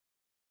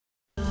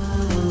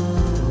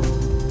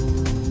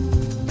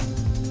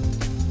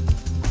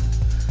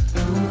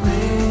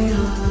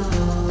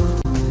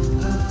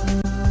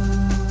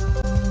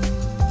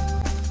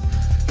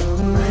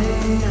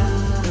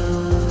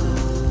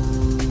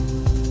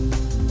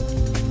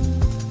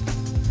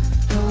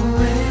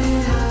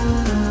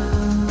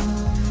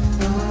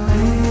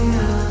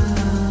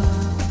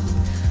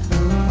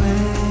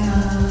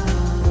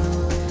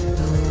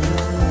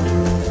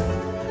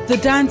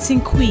dancing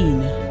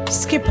queen,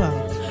 skipper,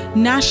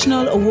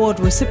 national award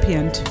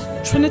recipient,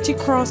 Trinity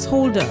Cross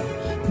holder,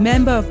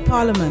 member of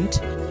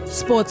Parliament,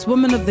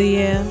 Sportswoman of the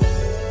Year,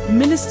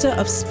 Minister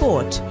of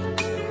Sport,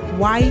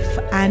 wife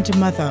and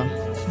mother.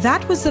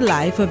 That was the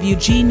life of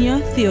Eugenia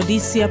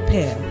Theodosia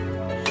Pierre.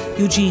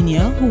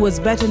 Eugenia, who was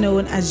better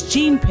known as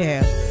Jean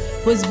Pierre,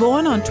 was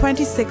born on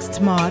 26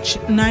 March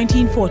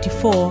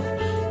 1944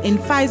 in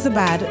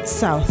Fyzabad,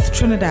 South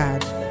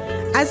Trinidad.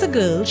 As a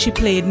girl, she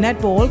played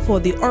netball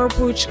for the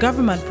Oropouche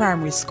Government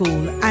Primary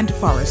School and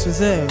Forest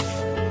Reserve.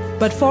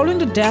 But following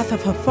the death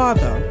of her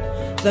father,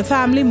 the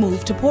family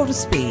moved to Port of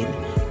Spain,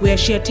 where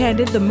she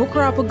attended the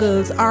Mucurapo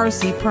Girls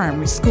RC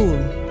Primary School.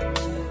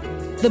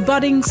 The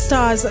budding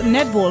star's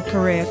netball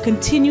career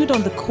continued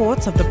on the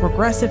courts of the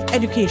Progressive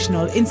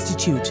Educational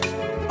Institute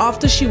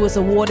after she was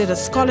awarded a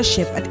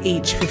scholarship at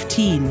age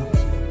 15.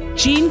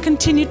 Jean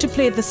continued to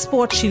play the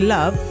sport she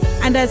loved,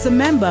 and as a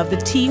member of the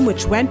team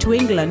which went to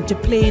England to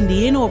play in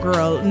the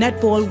inaugural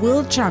Netball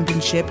World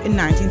Championship in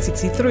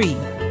 1963.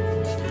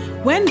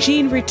 When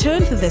Jean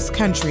returned to this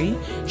country,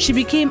 she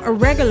became a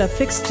regular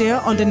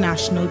fixture on the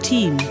national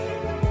team.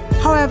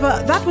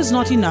 However, that was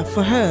not enough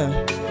for her.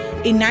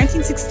 In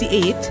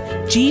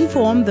 1968, Jean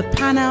formed the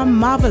Pan Am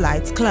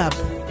Marvelites Club.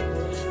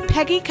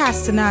 Peggy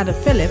Castaneda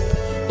Phillip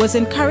was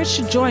encouraged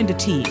to join the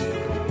team.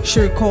 She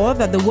recalled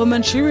that the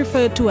woman she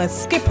referred to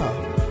as skipper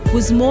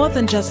was more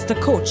than just a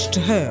coach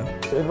to her.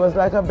 It was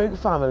like a big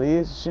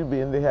family, she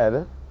being the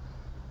head,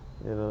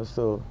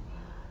 so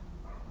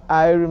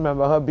I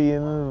remember her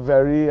being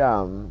very,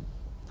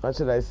 what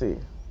should I say,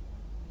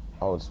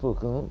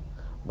 outspoken,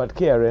 but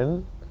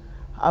caring,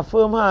 a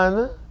firm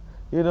hand,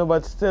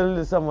 but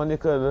still someone you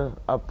could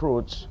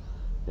approach,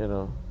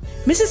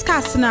 Mrs.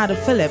 Castaneda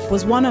Phillip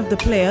was one of the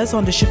players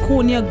on the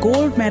Chiconia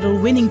gold medal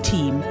winning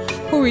team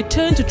who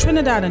returned to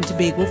Trinidad and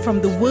Tobago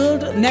from the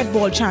World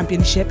Netball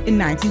Championship in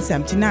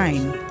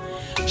 1979.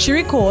 She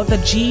recalled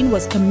that Jean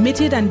was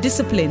committed and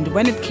disciplined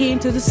when it came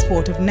to the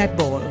sport of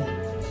netball.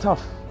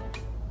 Tough,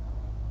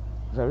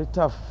 very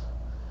tough,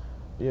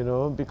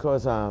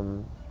 because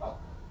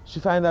she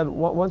found that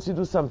once you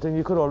do something,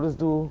 you could always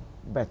do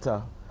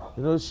better.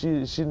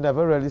 She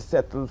never really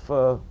settled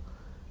for,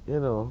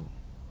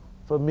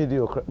 for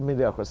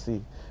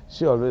mediocrity.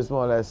 She always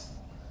more or less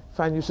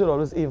find you should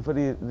always aim for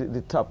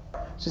the top.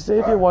 She said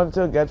if you want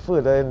to get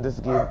further in this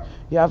game,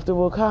 you have to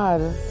work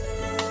hard.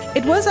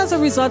 It was as a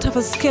result of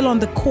her skill on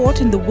the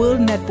court in the World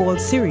Netball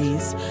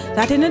Series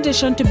that in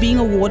addition to being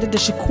awarded the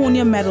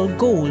Chiconia Medal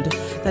Gold,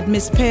 that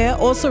Miss Pierre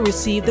also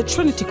received the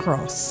Trinity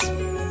Cross.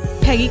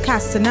 Peggy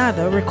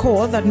Castaneda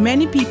recalled that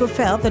many people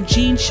felt that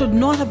Jean should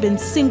not have been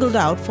singled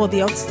out for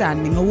the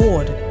outstanding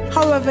award.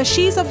 However,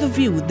 she's of the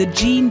view that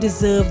Jean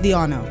deserved the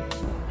honor.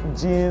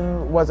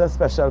 Jean was a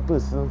special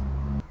person,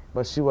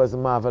 but she was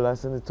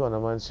marvelous in the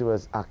tournament. She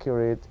was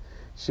accurate.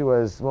 She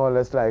was more or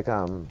less like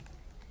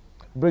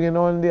bringing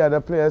on the other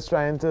players,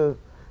 trying to,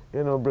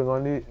 bring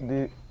on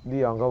the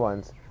younger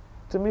ones.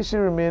 To me, she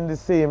remained the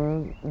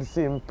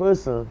same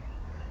person.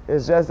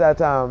 It's just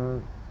that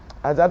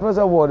as that was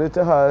awarded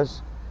to her,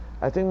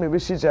 I think maybe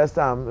she just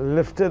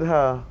lifted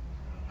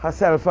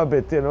herself a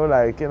bit,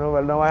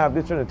 well, now I have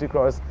the Trinity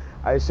Cross,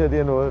 I should,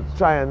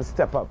 try and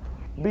step up.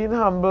 Being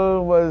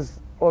humble was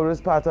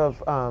always part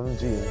of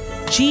Jean.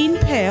 Jean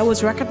Pierre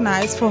was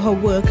recognized for her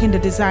work in the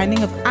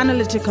designing of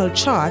analytical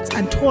charts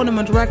and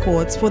tournament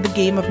records for the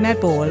game of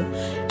netball,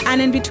 and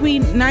in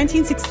between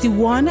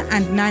 1961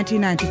 and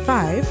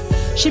 1995,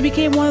 she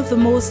became one of the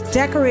most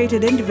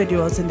decorated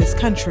individuals in this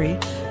country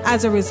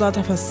as a result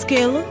of her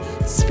skill,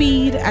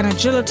 speed, and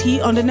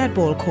agility on the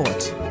netball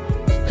court.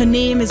 Her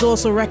name is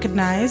also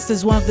recognized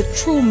as one of the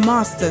true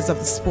masters of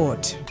the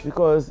sport.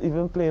 Because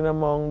even playing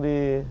among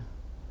the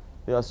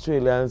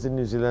Australians, the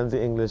New Zealanders,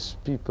 the English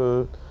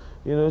people,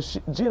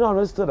 Jean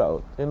always stood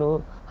out.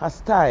 Her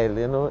style,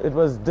 it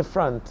was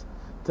different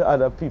to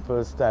other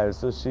people's style.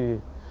 So she,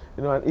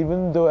 and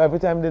even though every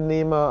time they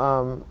name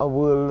a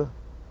world,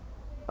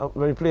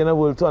 when you play in a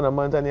world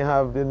tournament and you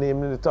have the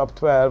name in the top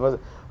 12,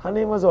 her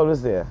name was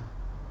always there.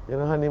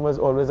 Her name was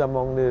always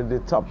among the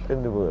top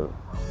in the world.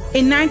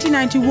 In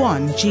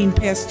 1991, Jean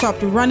Pierre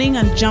stopped running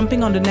and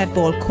jumping on the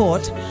netball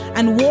court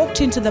and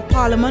walked into the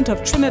Parliament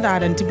of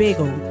Trinidad and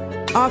Tobago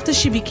after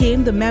she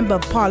became the Member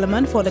of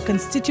Parliament for the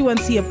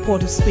constituency of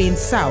Port of Spain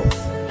South.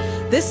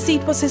 This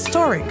seat was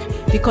historic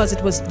because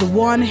it was the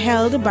one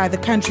held by the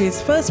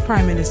country's first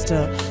Prime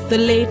Minister, the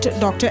late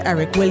Dr.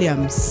 Eric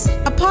Williams.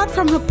 Apart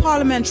from her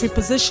parliamentary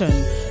position,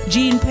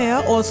 Jean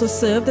Pierre also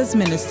served as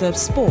Minister of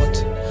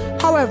Sport.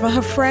 However,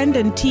 her friend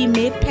and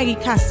teammate Peggy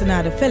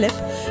Castaneda Phillip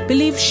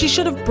believed she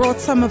should have brought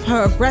some of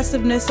her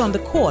aggressiveness on the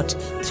court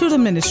to the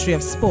Ministry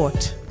of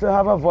Sport. To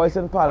have a voice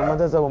in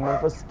Parliament as a woman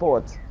for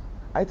sport,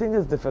 I think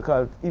it's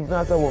difficult, even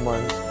as a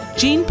woman.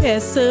 Jean Pierre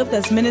served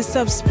as Minister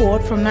of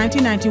Sport from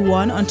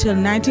 1991 until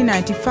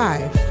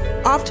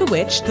 1995, after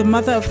which the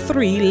mother of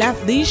three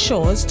left these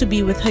shores to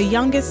be with her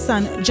youngest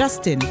son,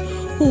 Justin,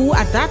 who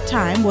at that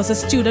time was a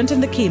student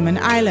in the Cayman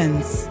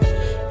Islands.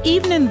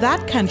 Even in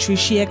that country,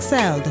 she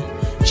excelled.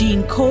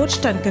 Jean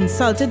coached and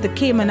consulted the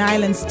Cayman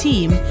Islands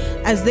team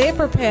as they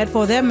prepared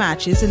for their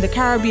matches in the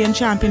Caribbean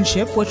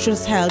Championship, which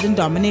was held in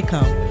Dominica.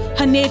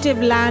 Her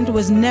native land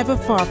was never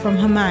far from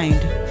her mind.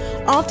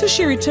 After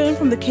she returned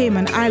from the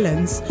Cayman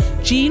Islands,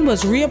 Jean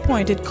was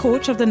reappointed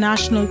coach of the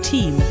national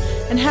team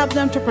and helped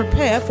them to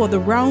prepare for the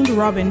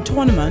round-robin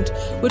tournament,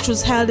 which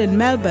was held in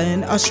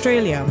Melbourne,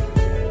 Australia.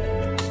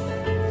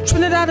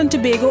 Trinidad and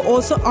Tobago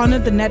also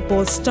honored the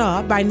netball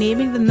star by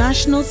naming the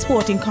National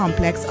Sporting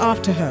Complex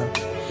after her.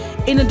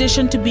 In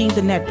addition to being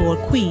the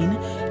netball queen,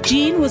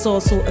 Jean was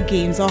also a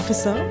games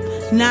officer,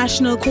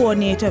 national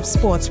coordinator of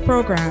sports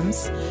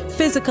programs,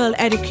 physical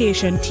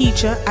education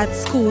teacher at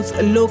schools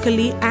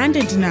locally and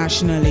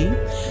internationally,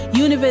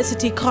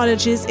 university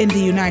colleges in the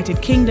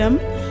United Kingdom,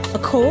 a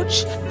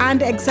coach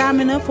and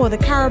examiner for the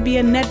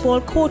Caribbean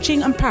Netball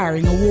Coaching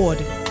Umpiring Award.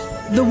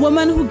 The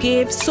woman who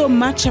gave so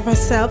much of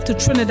herself to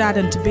Trinidad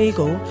and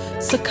Tobago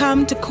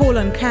succumbed to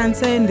colon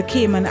cancer in the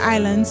Cayman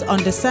Islands on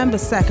December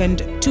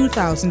 2,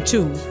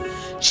 2002.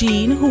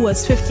 Jean, who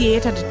was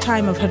 58 at the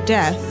time of her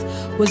death,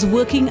 was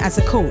working as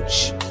a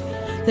coach.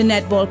 The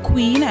netball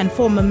queen and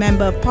former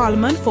member of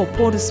Parliament for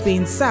Port of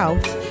Spain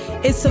South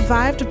is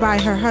survived by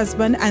her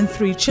husband and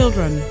 3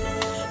 children.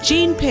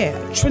 Jean Pierre,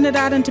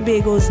 Trinidad and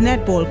Tobago's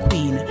netball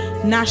queen,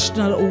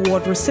 national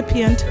award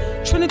recipient,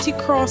 Trinity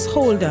Cross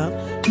holder,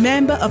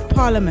 member of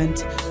Parliament,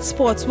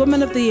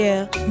 Sportswoman of the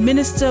Year,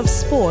 Minister of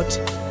Sport,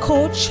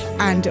 coach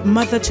and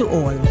mother to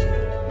all.